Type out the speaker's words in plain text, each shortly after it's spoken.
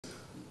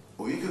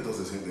Oyeka does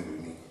the same thing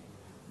with me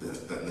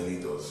that Nelly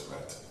does,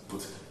 right?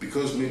 But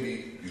because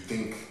maybe you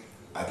think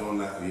I don't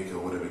like Oyeka or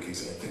whatever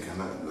case, I think I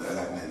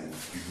like Nelly.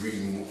 You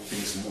read more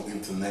things more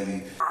into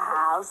Nelly.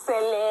 I'll sell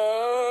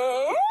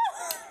it.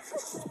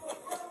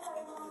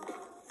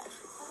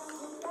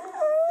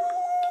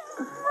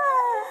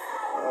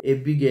 A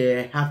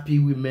big happy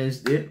Women's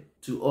Day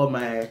to all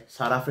my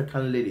South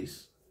African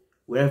ladies.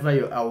 Wherever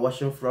you are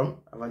watching from,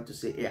 I want to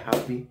say a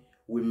happy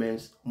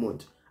Women's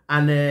Month.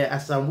 And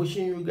as I'm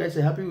wishing you guys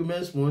a happy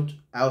Women's Month,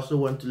 I also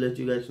want to let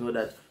you guys know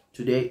that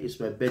today is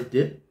my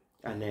birthday.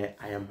 And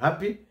I am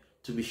happy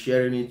to be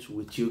sharing it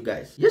with you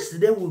guys.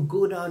 Yesterday will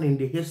go down in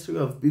the history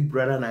of Big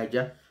Brother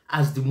Naija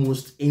as the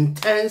most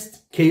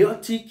intense,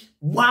 chaotic,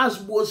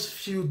 was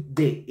filled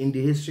day in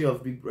the history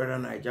of Big Brother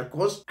Naija.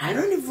 Because I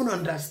don't even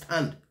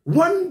understand.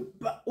 One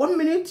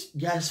minute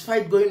there's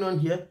fight going on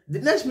here. The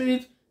next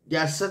minute they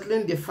are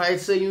settling the fight,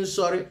 saying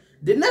sorry.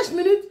 The next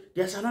minute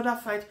there's another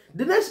fight.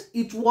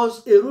 It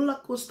was a roller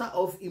coaster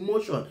of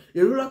emotion,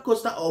 a roller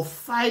coaster of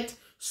fight,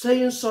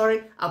 saying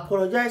sorry,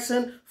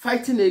 apologizing,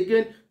 fighting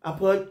again.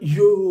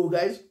 Yo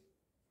guys,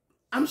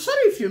 I'm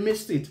sorry if you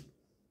missed it,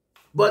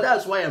 but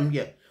that's why I'm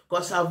here,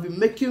 because I've been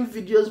making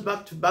videos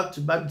back to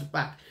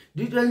back,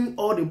 detailing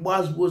all the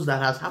buzz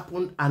that has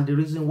happened and the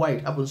reason why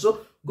it happened.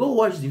 So go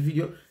watch the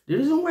video. The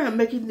reason why I'm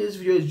making this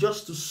video is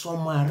just to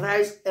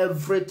summarize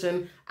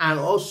everything and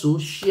also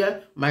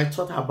share my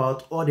thought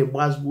about all the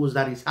buzz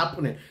that is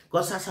happening.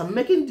 Because as I'm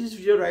making this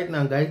video right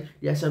now, guys,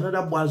 there's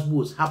another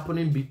buzz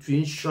happening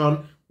between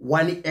Shaun,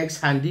 Wanni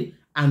ex-handy,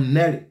 and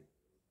Nelly.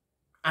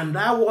 And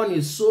that one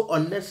is so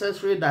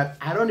unnecessary that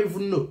I don't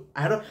even know.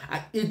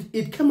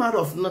 It came out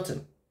of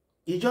nothing.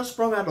 It just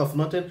sprung out of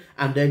nothing,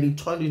 and then it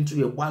turned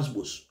into a buzz.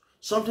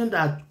 Something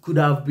that could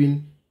have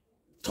been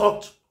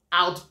talked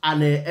out,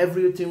 and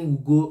everything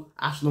will go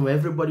as normal.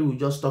 Everybody will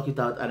just talk it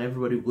out and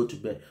everybody will go to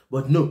bed.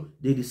 But no,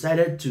 they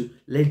decided to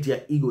let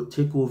their ego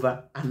take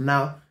over, and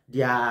now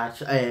they are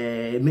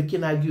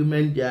making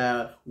argument. They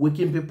are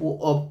waking people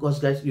up. Because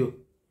guys,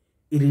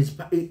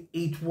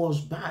 it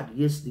was bad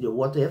yesterday.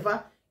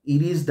 Whatever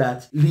it is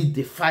that lit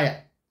the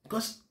fire.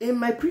 Because in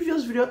my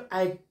previous video,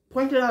 I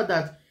pointed out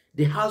that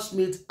the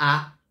housemates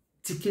are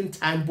ticking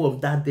time bomb,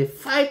 that the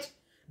fight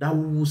that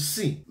we will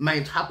see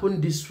might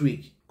happen this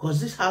week. Because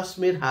this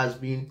housemate has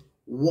been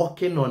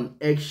working on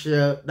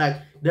eggshell. Like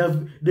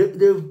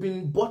they've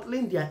been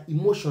bottling their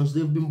emotions,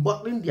 they've been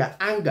bottling their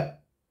anger.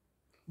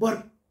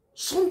 But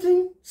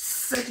something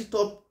set it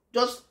up,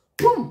 just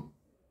boom,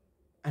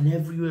 and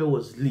everywhere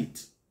was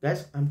lit.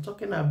 Guys, I'm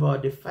talking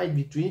about the fight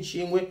between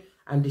Chinwe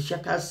and the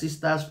Shaka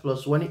sisters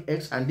plus Wanni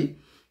ex-handy.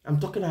 I'm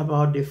talking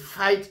about the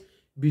fight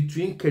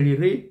between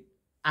Kelly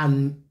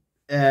and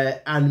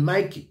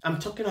Michky. I'm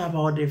talking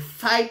about the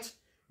fight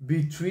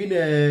between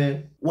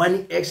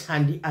Wanni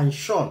ex-handy and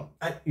Shaun.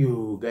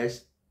 You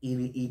guys,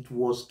 it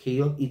was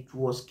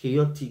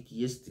chaotic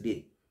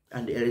yesterday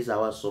and the early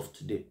hours of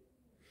today.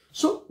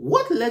 So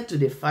what led to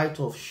the fight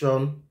of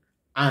Shaun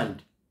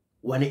and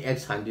Wanni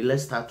ex-handy?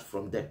 Let's start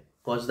from there,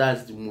 because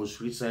that's the most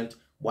recent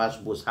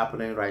what's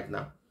happening right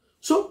now.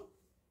 So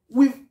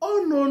we've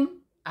all known,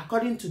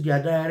 according to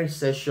their diary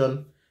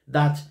session,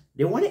 that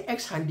the Wanni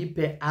ex-handy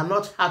pair are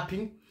not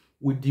happy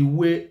with the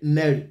way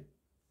Nelly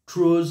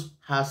throws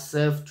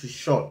herself to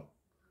Shaun.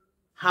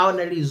 How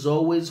Nelly is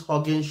always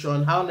hugging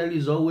Shaun, how Nelly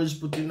is always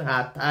putting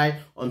her thigh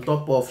on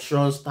top of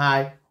Shaun's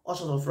thigh, all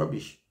sorts of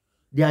rubbish.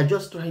 They are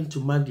just trying to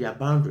mark their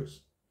boundaries.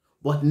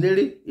 But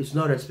Nelly is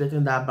not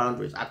respecting that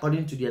boundaries,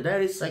 according to their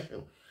diary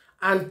section.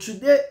 And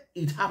today,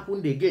 it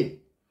happened again.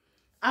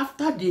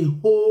 After the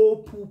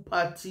whole pool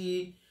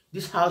party,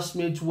 this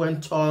housemate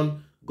went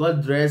on,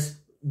 got dressed.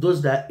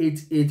 Those that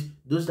ate,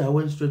 those that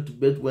went straight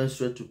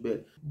to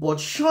bed. But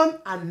Shaun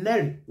and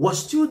Nelly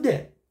was still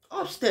there,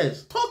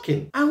 upstairs,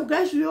 talking. And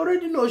guys, we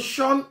already know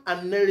Shaun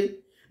and Nelly.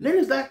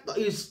 Nelly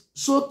is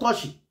so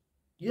touchy.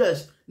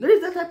 Yes, Nelly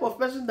is that type of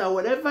person that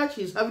whenever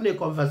she's having a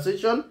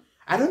conversation,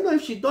 I don't know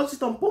if she does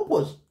it on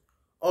purpose,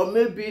 or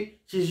maybe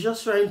she's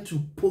just trying to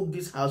poke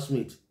this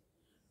housemate.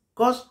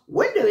 Because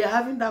when they were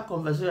having that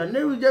conversation,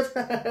 Nelly would just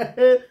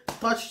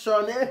touch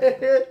Shaun,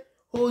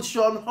 hold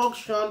Shaun, hug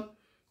Shaun.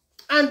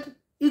 And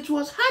it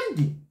was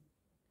Handy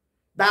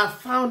that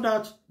found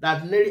out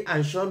that Nelly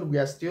and Shaun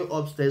were still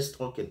upstairs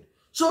talking.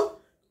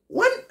 So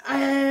when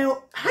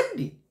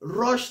Handy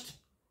rushed,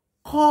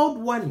 called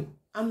Wanni,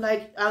 and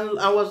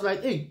I was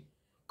like, hey,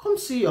 come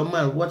see your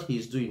man, what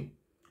he's doing.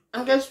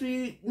 And guys,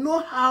 we know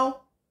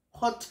how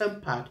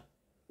hot-tempered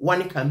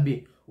Wanni can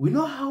be. We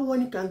know how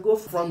Wanni can go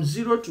from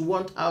 0 to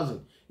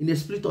 1,000 in a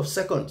split of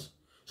seconds.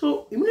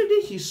 So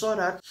immediately she saw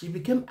that, she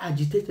became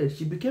agitated,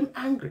 she became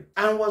angry,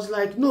 and was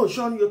like, no,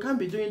 Shaun, you can't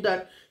be doing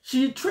that.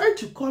 She tried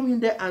to come in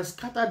there and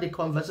scatter the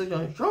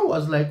conversation. Shaun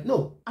was like,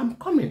 no, I'm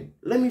coming.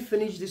 Let me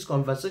finish this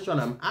conversation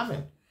I'm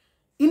having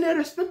in a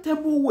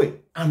respectable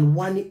way. And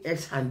Wanni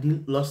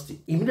ex-handy lost it.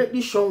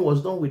 Immediately Shaun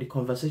was done with the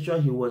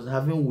conversation he was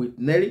having with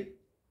Nelly,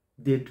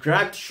 they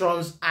dragged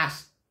Shaun's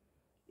ass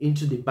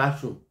into the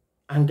bathroom.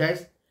 And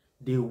guys,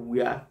 they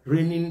were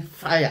raining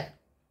fire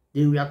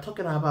They were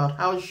talking about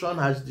how Shaun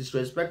has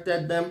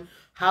disrespected them,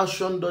 how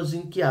Shaun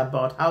doesn't care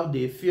about how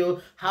they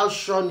feel, how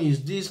Shaun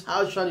is this,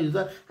 how Shaun is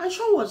that. And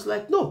Shaun was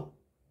like, no,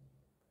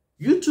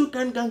 you two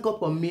can gang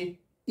up on me.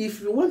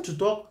 If you want to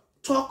talk,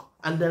 talk,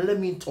 and then let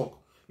me talk.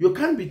 You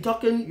can't be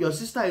talking, your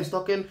sister is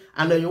talking,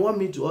 and then you want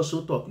me to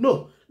also talk.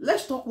 No,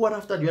 let's talk one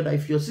after the other.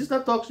 If your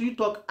sister talks, you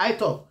talk, I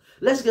talk.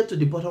 Let's get to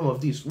the bottom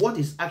of this. What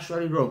is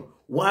actually wrong?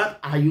 What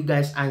are you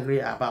guys angry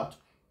about?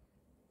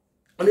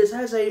 And they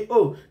started saying,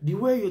 oh, the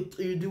way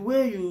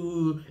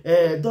you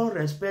don't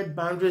respect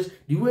boundaries,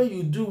 the way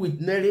you do with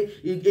Nelly,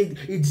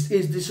 it's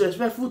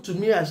disrespectful to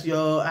me as the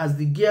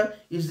girl,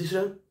 is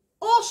disrespectful.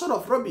 All sort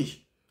of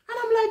rubbish. And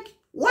I'm like,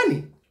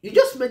 Wanni, you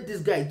just met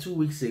this guy 2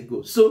 weeks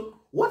ago. So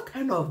what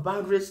kind of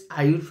boundaries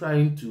are you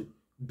trying to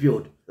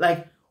build?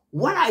 Like,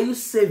 what are you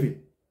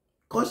saving?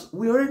 Because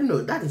we already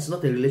know that is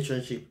not a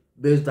relationship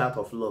based out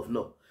of love.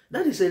 No,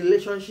 that is a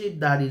relationship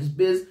that is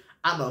based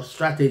out of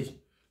strategy.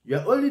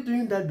 You're only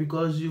doing that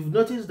because you've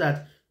noticed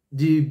that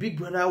the Big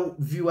Brother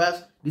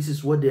viewers, this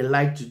is what they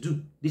like to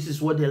do. This is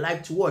what they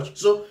like to watch.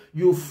 So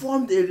you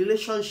formed a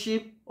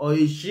relationship or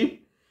a ship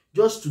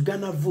just to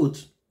garner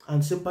vote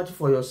and sympathy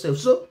for yourself.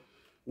 So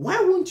why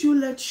won't you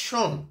let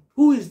Shaun,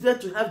 who is there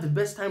to have the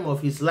best time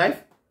of his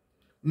life,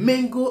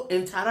 mingle,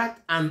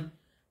 interact, and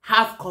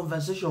have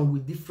conversation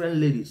with different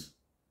ladies?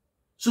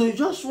 So you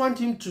just want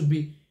him to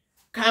be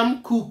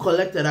calm, cool,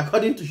 collected,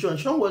 according to Shaun.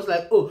 Shaun was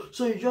like, oh,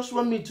 so you just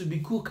want me to be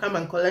cool, calm,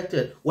 and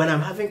collected when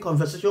I'm having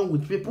conversation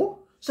with people?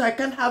 So I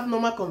can't have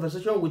normal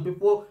conversation with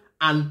people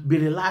and be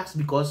relaxed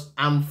because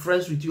I'm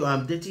friends with you,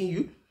 I'm dating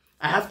you?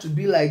 I have to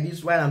be like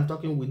this while I'm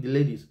talking with the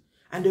ladies.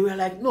 And they were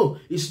like, no,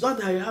 it's not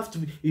that you have to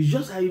be, it's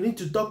just that you need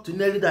to talk to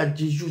Nelly, that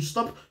she should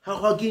stop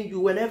hugging you.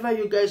 Whenever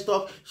you guys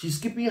talk, she's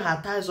keeping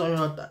her ties on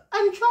your ties.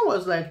 And Shaun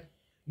was like,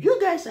 you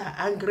guys are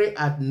angry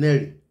at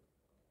Nelly,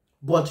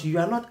 but you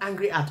are not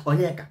angry at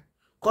Onyeka.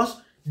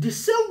 Because the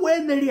same way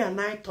Nelly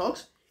and I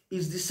talks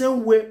is the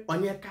same way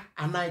Onyeka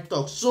and I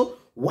talk. So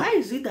why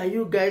is it that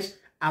you guys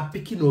are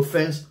picking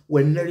offense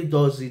when Nelly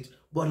does it,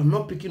 but I'm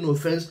not picking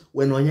offense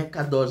when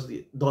Onyeka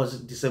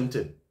does the same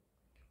thing?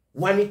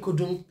 Wanni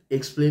couldn't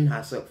explain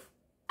herself.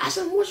 As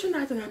I'm watching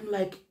that, and I'm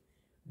like,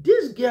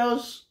 these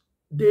girls,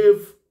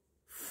 they've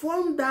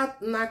formed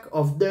that knack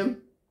of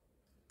them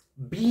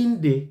being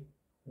the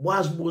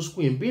boss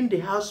queen, being the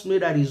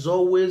housemaid that is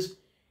always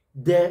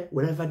there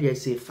whenever there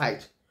is a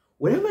fight.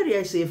 Whenever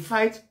there is a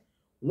fight,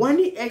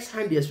 Wanni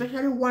ex-handy,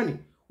 especially Wanni,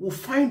 will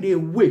find a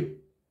way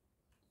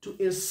to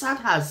insert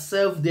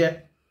herself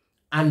there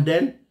and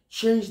then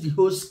change the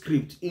whole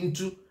script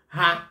into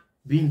her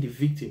being the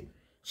victim.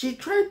 She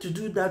tried to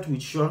do that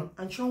with Shaun,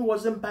 and Shaun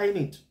wasn't buying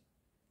it.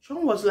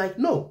 Shaun was like,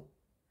 no,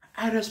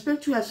 I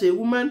respect you as a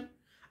woman,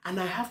 and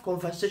I have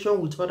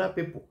conversation with other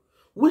people,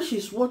 which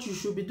is what you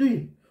should be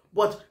doing.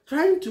 But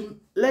trying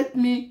to let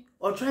me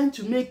or trying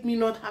to make me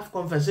not have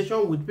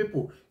conversation with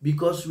people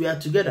because we are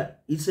together,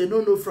 it's a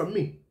no-no from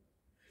me.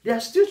 They are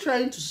still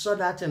trying to sort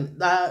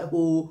that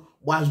whole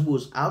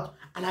was out,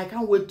 and I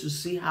can't wait to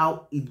see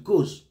how it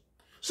goes.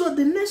 So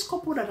the next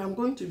couple that I'm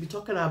going to be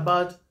talking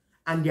about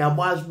and their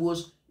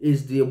was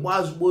is the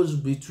was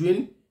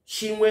between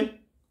Chinwe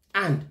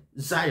and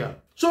Zion.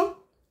 So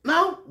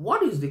now,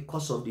 what is the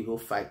cause of the whole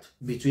fight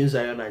between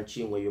Zion and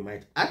Chinwe, you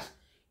might ask?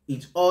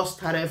 It all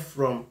started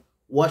from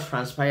what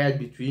transpired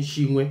between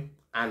Chinwe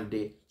and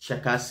the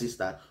Cheka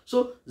sister.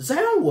 So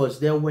Zion was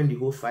there when the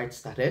whole fight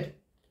started,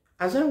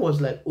 and Zion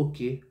was like,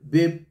 okay,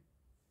 babe,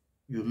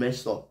 you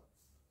messed up.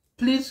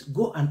 Please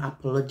go and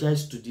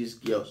apologize to these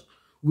girls.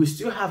 We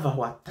still have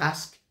our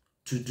task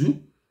to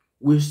do.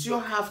 We still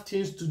have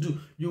things to do.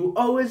 You will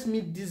always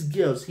meet these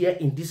girls here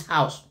in this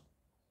house.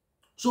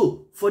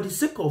 So for the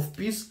sake of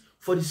peace,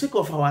 for the sake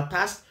of our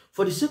task,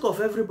 for the sake of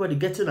everybody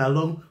getting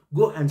along,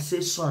 go and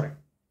say sorry.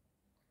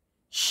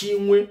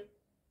 Chinwe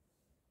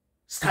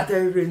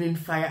started raining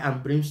fire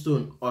and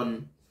brimstone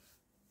on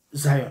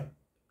Zion.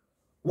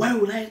 Why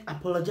would I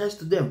apologize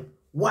to them?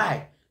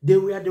 Why? They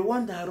were the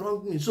one that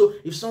wronged me. So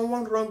if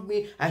someone wronged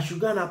me, I should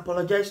go and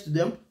apologize to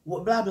them.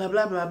 Blah, blah,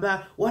 blah, blah,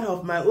 blah. What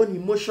of my own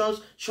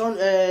emotions? Shaun,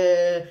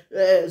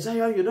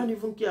 Zion, you don't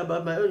even care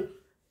about my own.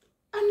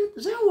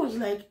 And Zion was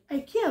like, I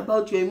care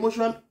about your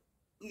emotion.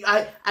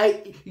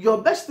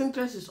 Your best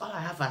interest is all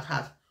I have at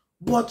heart.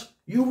 But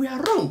you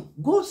were wrong.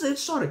 Go say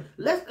sorry.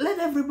 Let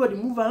everybody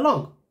move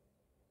along.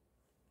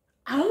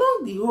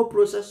 Along the whole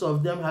process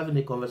of them having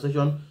a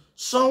conversation,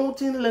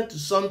 something led to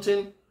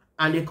something,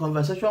 and the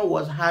conversation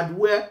was had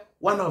where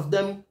one of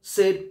them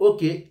said,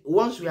 okay,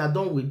 once we are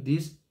done with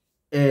this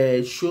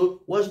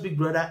show, once Big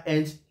Brother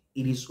ends,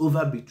 it is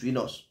over between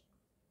us.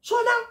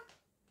 So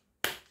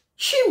now,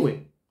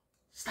 Chinwe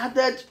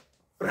started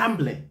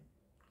rambling,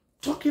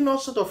 talking all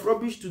sort of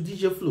rubbish to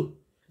DJ Flo,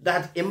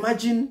 that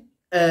imagine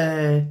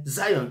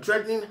Zion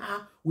threatening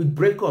her with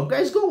breakup.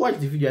 Guys, go watch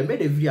the video. I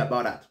made a video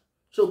about that.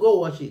 So go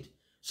watch it.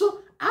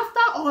 So after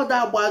all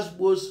that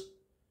was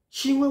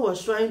Chinwe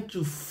was trying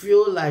to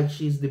feel like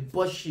she's the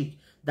boss chick,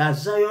 that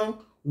Zion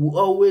will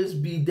always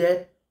be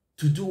there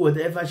to do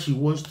whatever she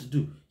wants to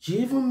do. She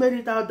even made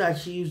it out that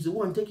she is the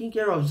one taking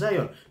care of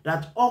Zion,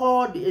 that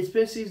all the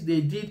expenses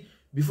they did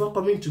before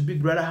coming to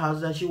Big Brother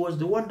house, that she was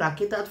the one that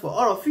catered for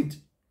all of it.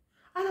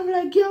 And I'm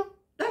like, girl,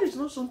 that is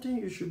not something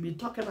you should be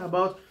talking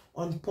about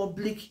on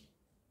public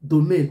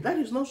domain. That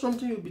is not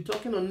something you'll be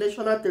talking on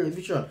national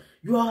television.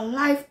 You are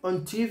live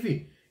on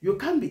TV. You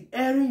can't be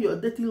airing your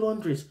dirty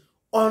laundries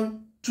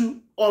on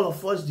to all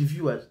of us, the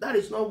viewers. That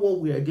is not what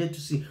we are there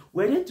to see.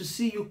 We're there to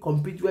see you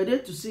compete. We're there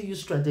to see you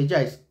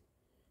strategize.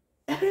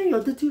 Airing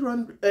your dirty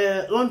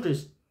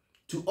laundries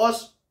to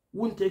us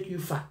won't take you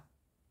far.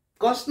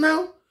 Because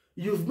now,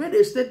 you've made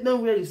a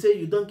statement where you say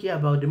you don't care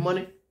about the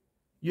money.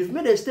 You've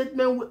made a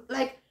statement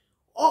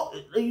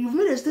you've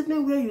made a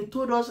statement where you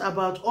told us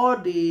about all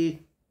the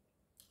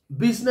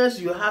business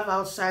you have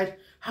outside,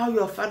 how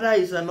your father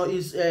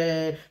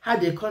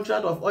had a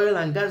contract of oil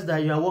and gas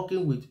that you are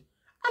working with.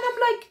 And I'm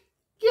like,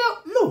 yeah,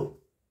 no.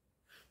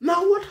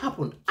 Now what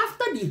happened?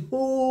 After the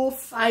whole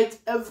fight,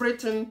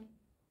 everything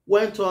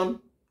went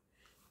on.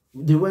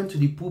 They went to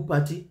the pool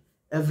party.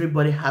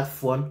 Everybody had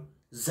fun.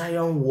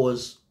 Zion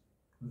was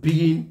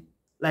being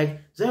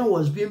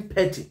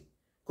petty.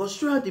 Because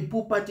throughout the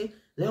pool party,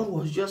 Zion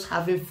was just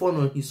having fun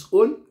on his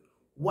own,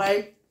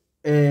 while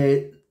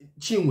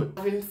Chinwe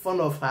having fun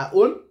of her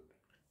own.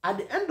 At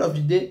the end of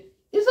the day,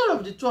 instead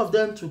of the two of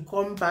them to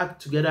come back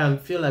together and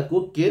feel like,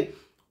 okay,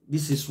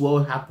 this is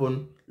what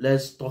happened,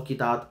 let's talk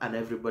it out, and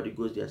everybody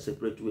goes their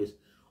separate ways.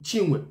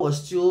 Chinwe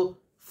was still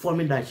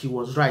forming that she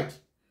was right,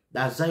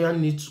 that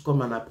Zion needs to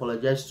come and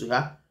apologize to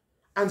her.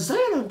 And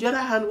Zion, on the other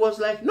hand, was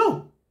like,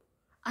 no,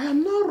 I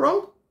am not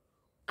wrong.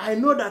 I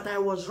know that I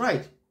was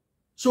right.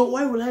 So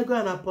why will I go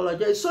and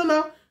apologize? So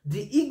now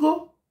the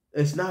ego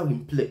is now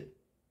in play.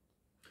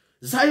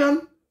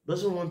 Zion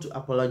doesn't want to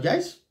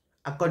apologize,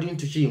 according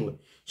to Chinwe.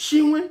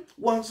 Chinwe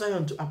wants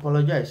Zion to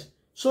apologize.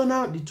 So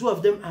now the two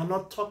of them are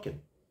not talking.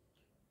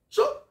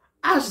 So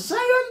as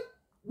Zion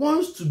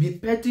wants to be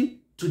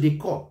petty to the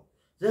core,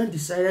 Zion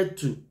decided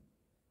to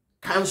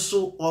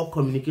cancel all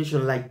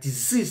communication, like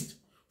desist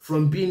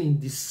from being in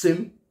the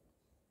same,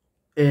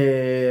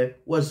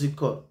 what's it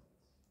called?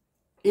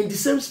 In the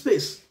same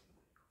space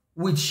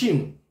with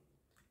Chinwe.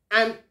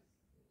 And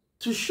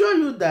to show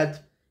you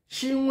that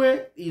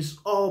Chinwe is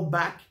all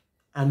back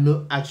and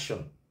no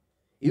action,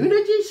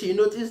 immediately she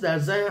noticed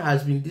that Zion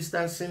has been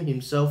distancing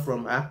himself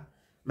from her.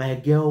 My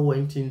girl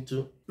went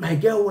into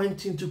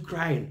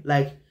crying.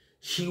 Like,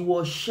 she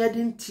was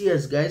shedding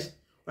tears, guys.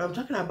 When I'm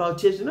talking about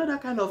tears, you know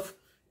that kind of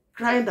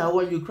crying that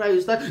when you cry,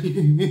 you start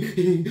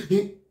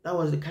that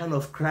was the kind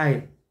of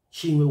crying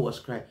Chinwe was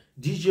crying.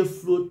 DJ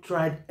Flo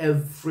tried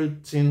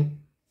everything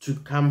to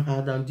calm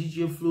her down.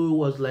 DJ Flo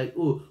was like,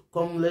 oh,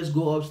 come, let's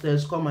go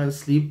upstairs, come and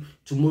sleep.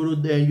 Tomorrow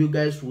then you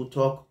guys will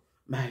talk.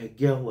 My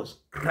girl was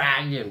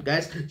crying,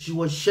 guys. She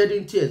was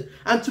shedding tears.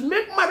 And to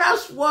make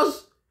matters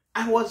worse,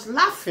 I was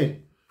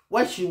laughing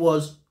while she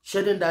was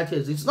shedding that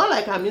tears. It's not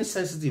like I'm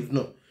insensitive,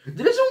 no.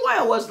 The reason why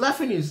I was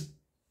laughing is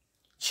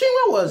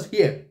Chinwe was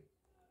here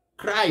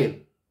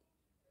crying.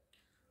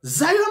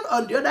 Zion,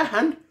 on the other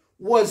hand,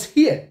 was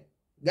here.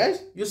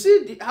 Guys, you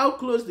see how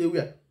close they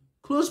were.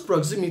 Close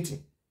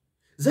proximity.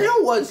 Zion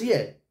was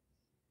here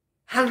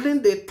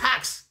handling the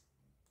tax,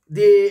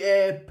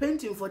 the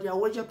painting for their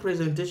wager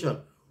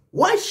presentation,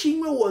 while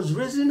Chinwe was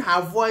raising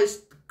her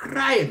voice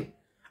crying.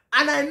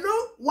 And I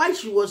know why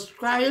she was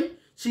crying.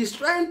 She's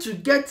trying to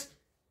get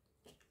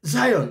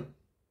Zion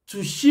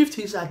to shift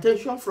his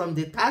attention from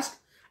the task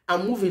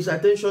and move his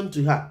attention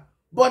to her.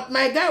 But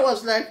my guy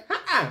was like,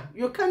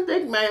 you can't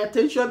take my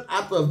attention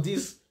out of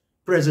this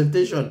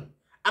presentation,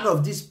 out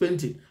of this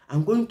painting.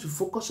 I'm going to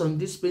focus on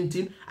this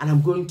painting and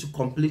I'm going to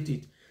complete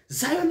it.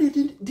 Zion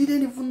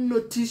didn't even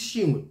notice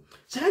Chinwe.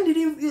 Zion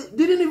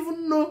didn't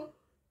even know,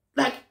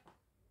 like,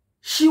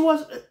 she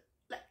was,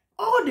 like,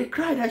 all the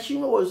cry that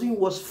Chinwe was doing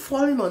was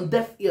falling on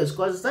deaf ears,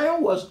 because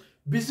Zion was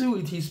busy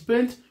with his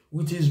paint,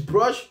 with his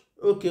brush.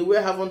 Okay,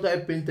 where haven't I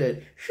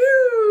painted?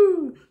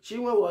 Shoo!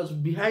 Chinwe was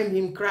behind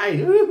him crying.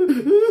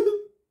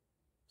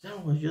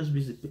 Zion was just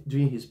busy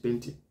doing his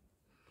painting.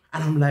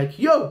 And I'm like,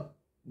 yo,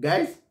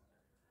 guys,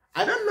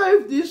 I don't know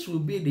if this will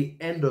be the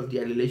end of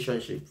their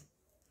relationship.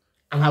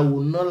 And I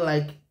would not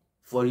like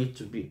for it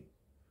to be.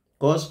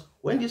 Because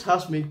when this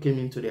housemate came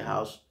into the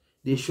house,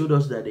 they showed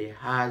us that they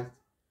had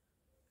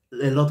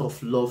a lot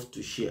of love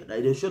to share.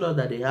 Like, they showed us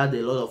that they had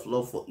a lot of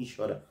love for each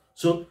other.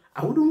 So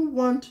I wouldn't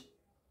want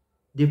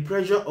the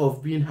pressure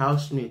of being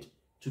housemate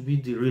to be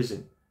the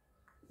reason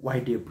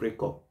why they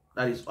break up.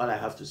 That is all I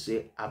have to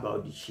say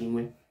about the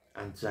Chinwe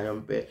and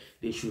Zion pair.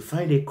 They should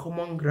find a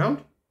common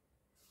ground,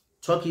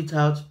 talk it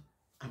out,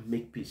 and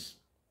make peace.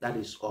 That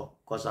is all,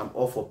 because I'm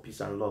all for peace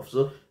and love.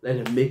 So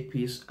let them make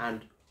peace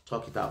and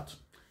talk it out.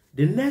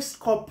 The next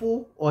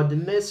couple, or the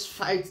next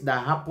fight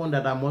that happened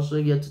that I'm also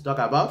here to talk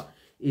about,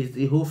 is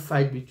the whole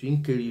fight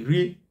between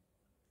Keriri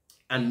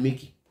and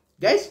Michky.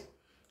 Guys,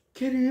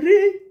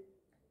 Keriri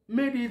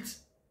made it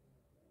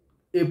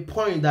a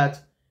point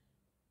that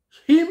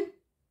him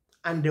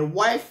and the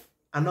wife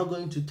are not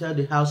going to tell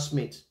the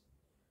housemate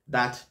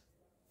that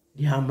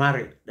they are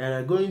married. They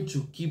are going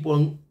to keep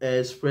on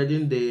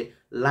spreading the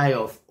lie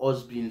of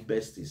us being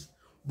besties.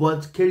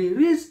 But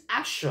Keriri's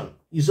action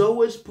is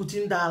always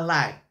putting that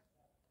lie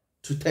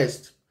to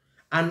test.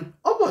 And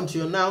up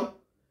until now,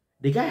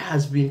 the guy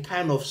has been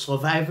kind of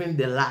surviving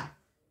the lie.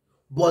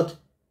 But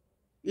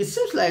it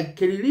seems like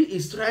Keriri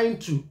is trying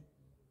to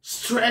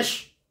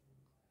stretch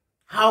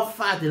how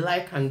far the lie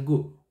can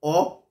go,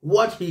 or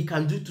what he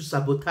can do to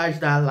sabotage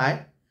that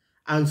lie,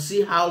 and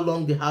see how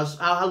long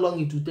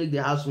it will take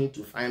the housemate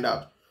to find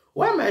out.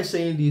 Why am I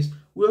saying this?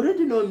 We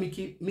already know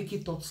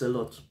Michky talks a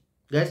lot.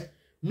 Guys,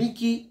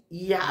 Michky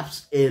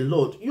yaps a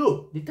lot.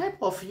 Yo, the type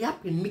of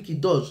yapping Michky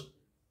does,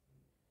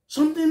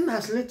 something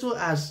as little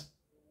as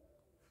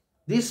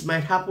this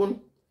might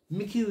happen,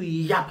 Michky will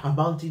yap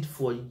about it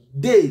for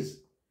days.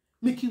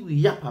 Michky will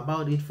yap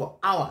about it for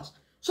hours.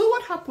 So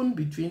what happened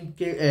between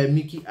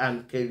Michky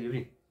and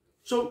Keriri?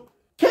 So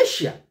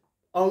Keisha,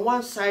 on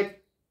one side,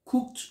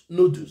 cooked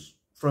noodles,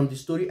 from the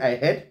story I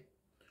heard,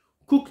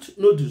 cooked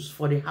noodles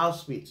for the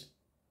housemate.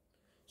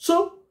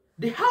 So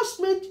the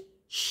housemate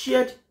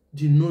shared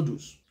the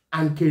noodles,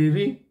 and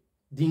Keriri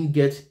didn't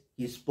get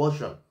his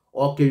portion,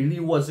 or Keriri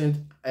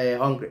wasn't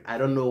hungry. I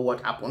don't know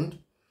what happened,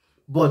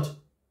 but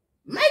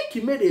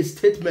Michky made a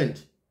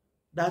statement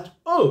that,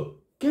 oh,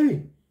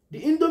 Kerry,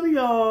 the Indomie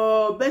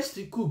your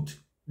bestie cooked,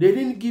 they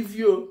didn't give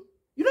you,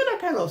 you know, that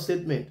kind of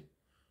statement.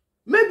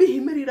 Maybe he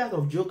made it out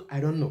of joke.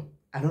 I don't know.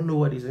 I don't know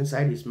what is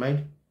inside his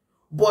mind.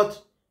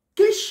 But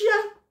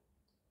Keisha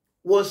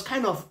was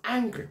kind of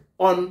angry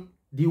on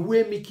the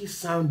way Michky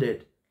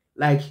sounded.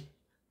 Like,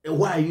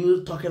 why are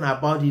you talking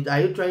about it? Are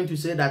you trying to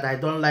say that I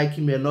don't like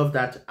him enough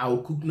that I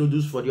will cook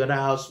noodles for the other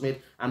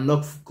housemate and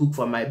not cook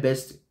for my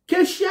bestie?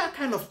 Keisha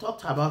kind of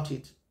talked about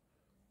it.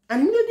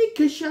 And immediately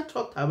Keisha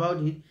talked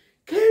about it,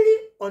 Kerry,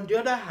 on the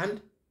other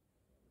hand,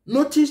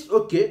 noticed,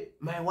 okay,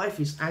 my wife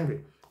is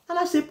angry. And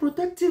as a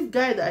protective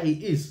guy that he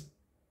is,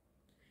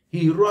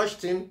 he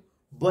rushed in,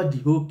 bought the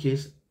whole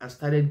case, and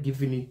started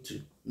giving it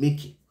to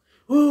Michky.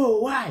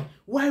 Oh, why?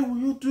 Why will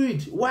you do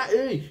it? Why?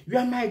 Hey, you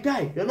are my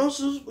guy. You are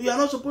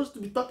not supposed to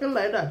be talking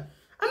like that.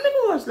 And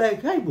Michky was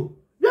like, hey, bro,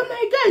 you are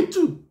my guy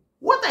too.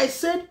 What I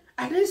said,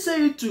 I didn't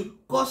say it to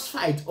cause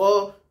fight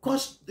or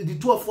cause the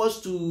two of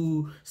us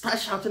to start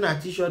shouting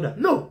at each other.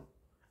 No.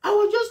 I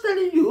was just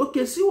telling you,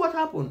 okay, see what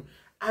happened.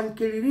 And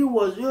Keriri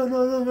was,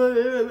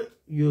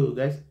 yo,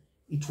 guys,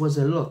 it was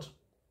a lot.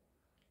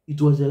 It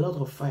was a lot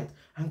of fight.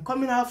 And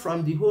coming out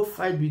from the whole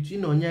fight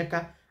between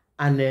Onyeka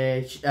and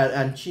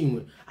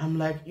Chinwe, I'm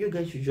like, you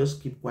guys should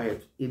just keep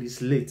quiet. It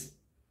is late.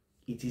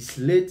 It is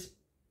late.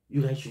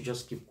 You guys should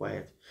just keep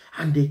quiet.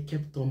 And they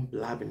kept on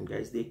blabbing,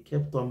 guys. They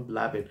kept on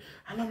blabbing.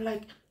 And I'm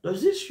like,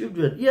 does this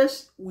children?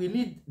 Yes, we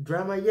need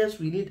drama. Yes,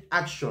 we need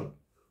action.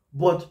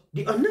 But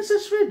the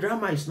unnecessary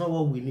drama is not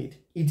what we need.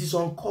 It is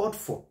uncalled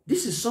for.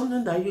 This is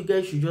something that you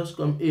guys should just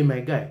come, hey, my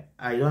guy,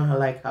 I don't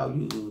like how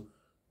you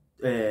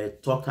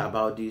talked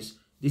about this.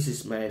 This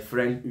is my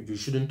friend. You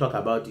shouldn't talk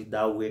about it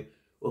that way.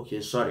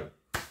 Okay, sorry.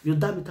 You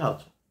dab it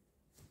out.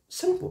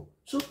 Simple.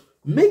 So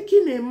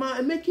making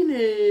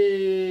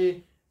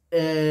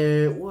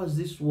what's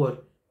this word?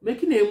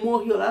 Making a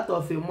molehill out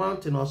of a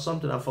mountain or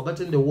something, I've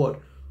forgotten the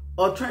word.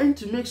 Or trying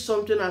to make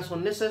something as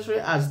unnecessary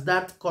as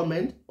that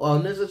comment, or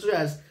unnecessary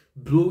as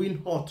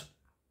blowing hot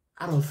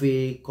out of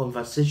a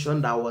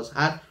conversation that was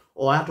had,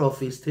 or out of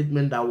a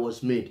statement that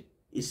was made.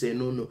 It's a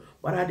no-no.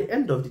 But at the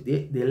end of the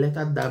day, they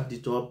later dabbed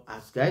it up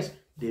as guys.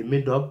 They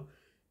made up.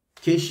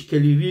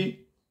 Keriri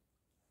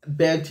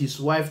begged his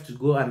wife to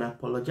go and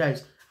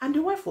apologize. And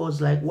the wife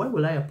was like, why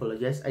will I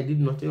apologize? I did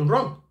nothing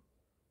wrong.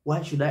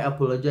 Why should I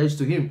apologize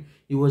to him?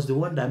 He was the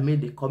one that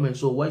made the comment,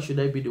 so why should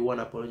I be the one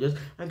apologize?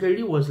 And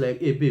Keriri was like,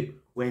 hey babe,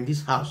 we're in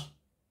this house.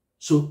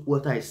 So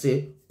what I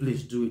say,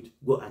 please do it.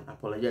 Go and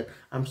apologize.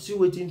 I'm still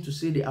waiting to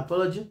see the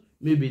apology.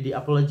 Maybe the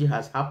apology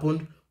has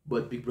happened,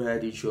 but Big Brother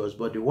didn't show us.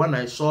 But the one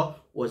I saw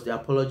was the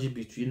apology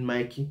between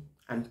Michky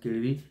and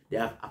Keriri. They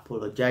have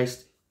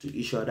apologized to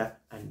each other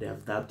and they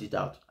have dabbed it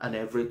out. And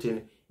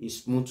everything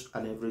is smooth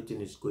and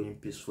everything is going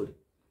peacefully.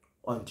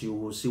 Until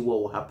we'll see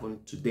what will happen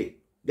today.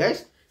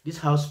 Guys, this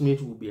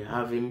housemate will be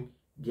having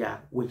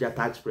their wager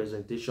tax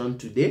presentation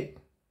today.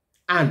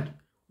 And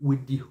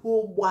with the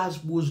whole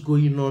was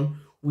going on,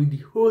 with the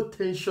whole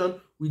tension,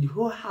 with the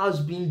whole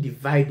house being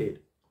divided,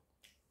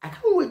 I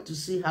can't wait to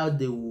see how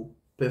they will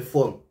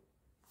perform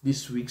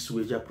this week's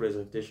wager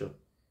presentation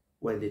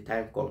when the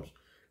time comes.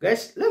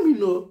 Guys, let me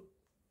know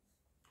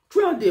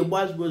throughout the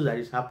was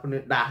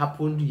that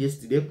happened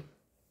yesterday,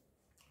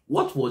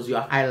 what was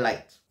your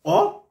highlight?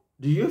 Or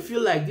do you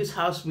feel like this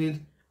housemates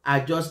are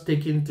just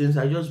taking things,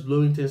 are just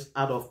blowing things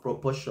out of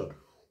proportion?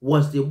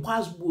 Was the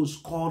was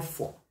called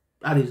for?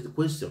 That is the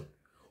question.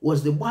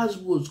 Was the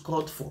was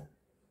called for?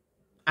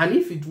 And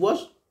if it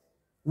was,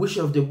 which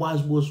of the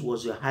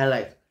was your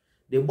highlight?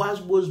 The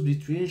was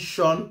between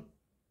Shaun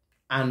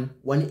and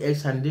Wanni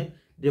X Hande,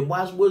 the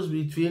was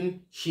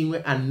between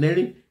Chinwe and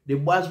Nelly, the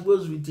was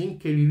between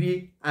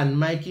Keriri and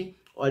Michky,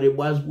 or the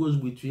was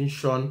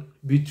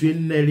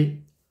between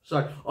Nelly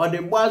or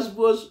the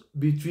buzz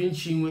between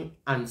Chinwe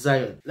and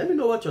Zion. Let me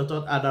know what your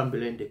thoughts are down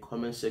below in the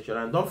comment section.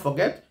 And don't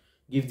forget,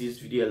 give this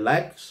video a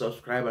like,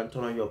 subscribe, and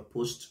turn on your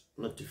post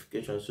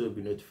notifications so you'll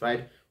be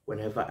notified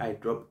whenever I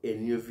drop a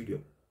new video.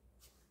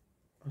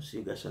 I'll see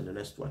you guys on the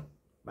next one.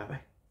 Bye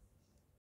bye.